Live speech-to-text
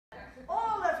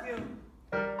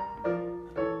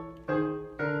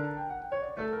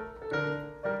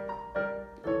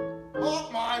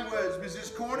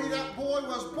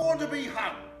was born to be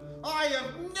home. I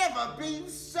have never been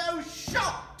so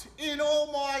shocked in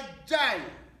all my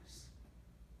days.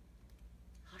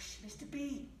 Hush, Mr.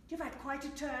 B. You've had quite a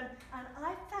turn, and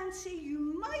I fancy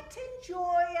you might enjoy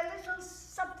a little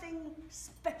something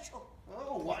special.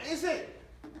 Oh, what is it?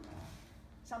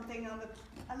 Something I'm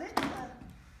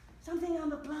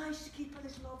obliged to keep a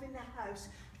little of in the house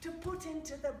to put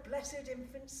into the blessed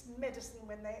infant's medicine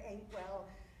when they ain't well.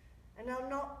 And I'll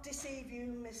not deceive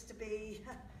you, Mr. B.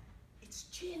 It's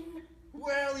gin.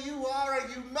 Well, you are a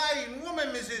humane woman,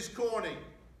 Mrs. Corney.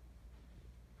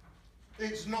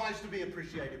 It's nice to be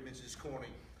appreciated, Mrs. Corney.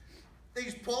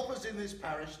 These paupers in this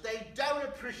parish, they don't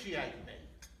appreciate me.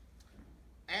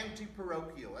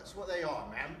 Anti-parochial, that's what they are,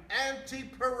 ma'am.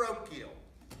 Anti-parochial.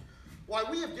 Why,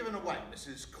 we have given away,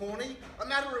 Mrs. Corney, a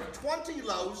matter of 20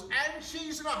 loaves and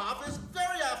cheese and a half this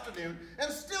very afternoon,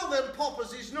 and still them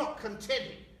paupers is not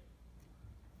contented.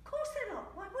 Of course they're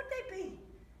not. Why would they be?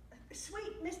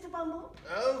 Sweet, Mr. Bumble?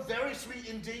 Oh, very sweet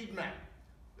indeed, ma'am.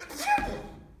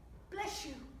 Bless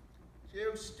you.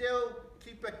 You still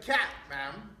keep a cat,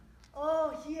 ma'am?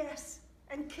 Oh, yes.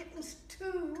 And kittens,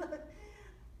 too.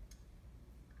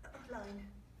 Line.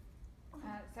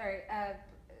 Sorry,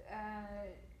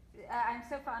 I'm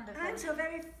so fond of them. I'm so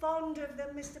very fond of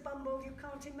them, Mr. Bumble, you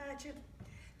can't imagine.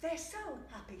 They're so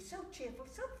happy, so cheerful,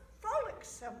 so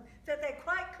frolicsome, that they're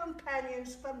quite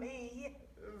companions for me.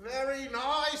 Very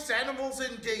nice animals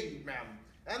indeed, ma'am.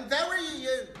 And very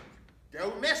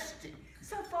domestic.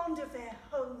 So fond of their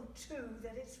home, too,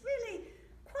 that it's really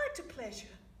quite a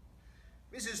pleasure.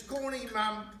 Mrs. Corney,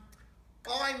 ma'am,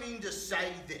 I mean to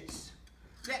say this.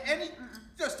 That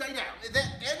just stay down, that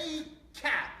any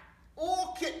cat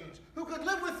or kittens who could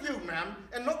live with you, ma'am,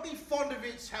 and not be fond of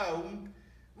its home,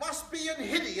 must be an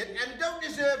idiot and don't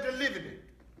deserve to live in it.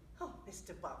 Oh,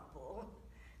 Mr. Bumble.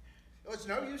 Oh, it's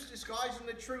no use disguising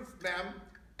the truth, ma'am,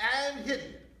 an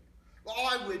idiot.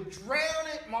 I would drown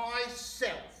it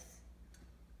myself.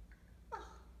 Oh.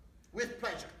 With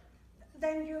pleasure.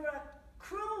 Then you're a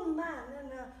cruel man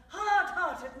and a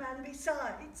hard-hearted man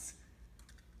besides.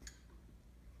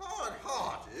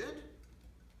 Hard-hearted?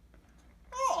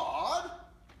 Hard?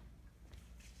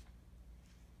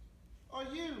 Are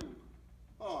you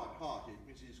hard-hearted,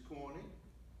 Mrs. Corney?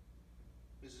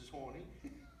 Mrs. Horney?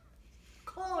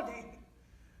 Corny?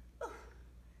 Oh,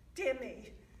 dear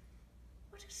me.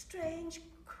 What a strange,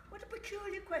 what a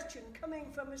peculiar question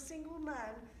coming from a single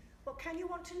man. What can you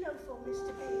want to know for,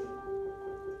 Mr. B?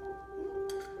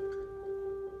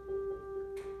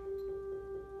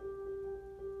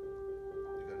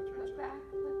 Look back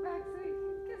so he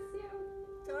can kiss you.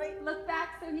 Sorry? Look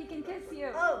back so he can kiss you.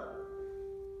 Oh.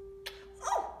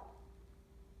 Oh!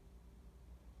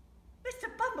 Mr.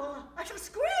 Bumble, I shall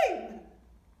scream!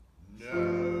 No,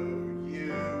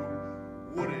 you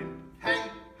wouldn't. Hey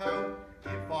ho,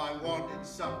 if I wanted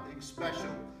something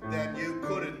special, then you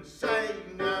couldn't say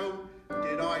no.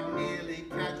 Did I nearly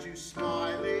catch you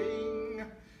smiling?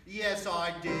 Yes,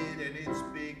 I did, and it's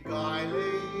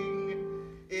beguiling.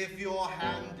 If your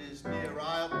hand is near,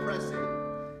 I'll press it.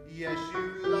 Yes,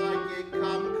 you like it,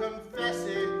 come confess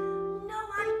it. No,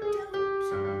 I don't.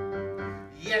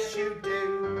 Yes, you do.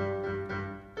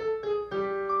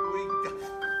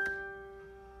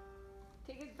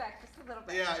 Take it back just a little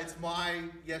bit. Yeah, it's my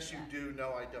yes, you Yeah. do,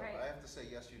 no, I don't. Right. I have to say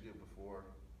yes, you do before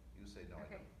you say no,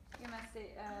 Okay. I You must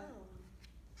say, Oh.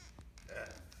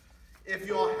 don't. If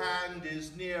your hand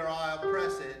is near, I'll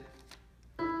press it.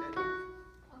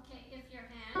 Okay, if your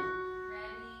hand,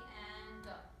 ready and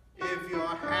go. If your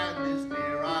hand is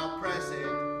near, I'll press it.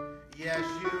 Yes,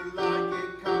 you like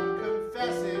it, come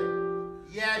confess it.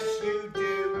 Yes, you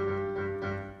do.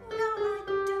 No, I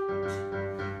don't.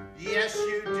 Yes,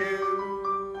 you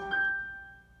do.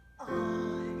 I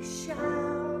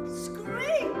shall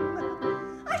scream.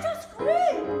 I shall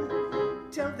scream.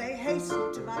 Till they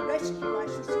hasten to my rescue, I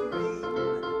shall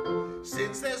scream.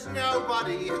 Since there's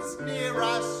nobody that's near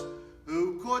us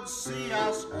who could see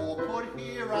us or could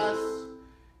hear us,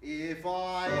 if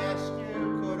I ask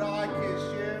you, could I kiss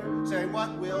you? Say,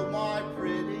 what will my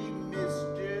pretty miss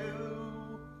do?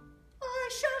 I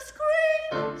shall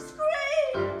scream,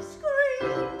 scream,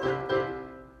 scream.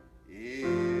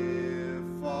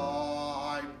 If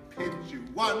I pinch you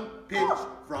one pinch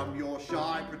from your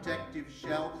shy protective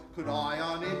shell, could I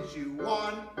unitch you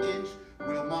 1 inch?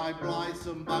 Will my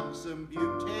blithesome buxom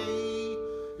beauty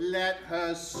let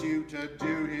her suitor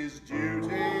do his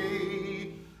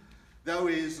duty? Though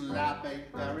his lap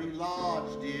ain't very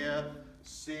large, dear,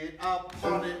 sit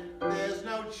upon it, there's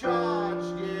no charge,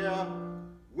 dear.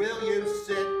 Will you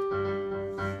sit?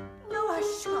 No, I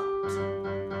shan't.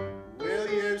 Will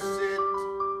you sit?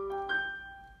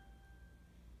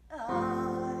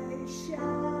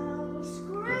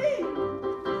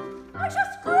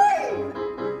 shall scream!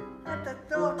 At the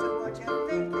thought of what you're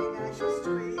thinking, I shall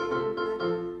scream.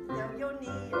 Though your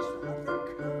knee is rather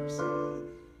cozy,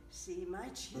 see my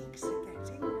cheeks are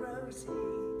getting rosy.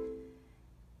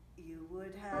 You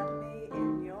would have me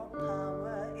in your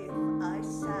power if I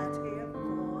sat here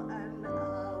for an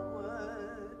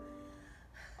hour.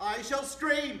 I shall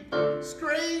scream,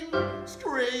 scream,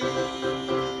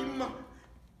 scream.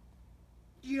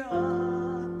 You're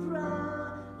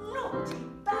a naughty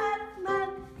bad man.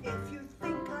 If you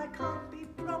think I can't be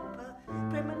proper,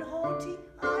 prim and haughty,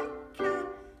 I can.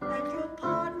 And you'll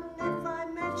pardon if I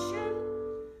mention,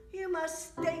 you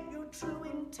must state your true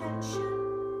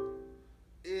intention.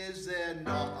 Is there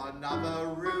not another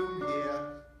room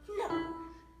here? No,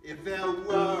 If there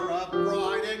were a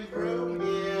bride and groom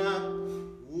here,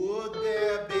 would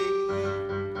there be?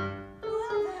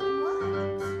 well there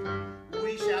might.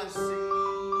 We shall see.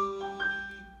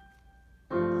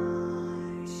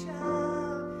 I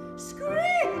shall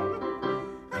scream!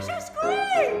 I shall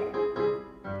scream!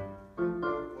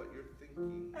 What you're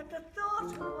thinking. At the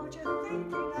thought of what you're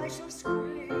thinking, I shall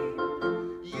scream.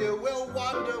 You will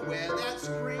wonder where that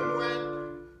scream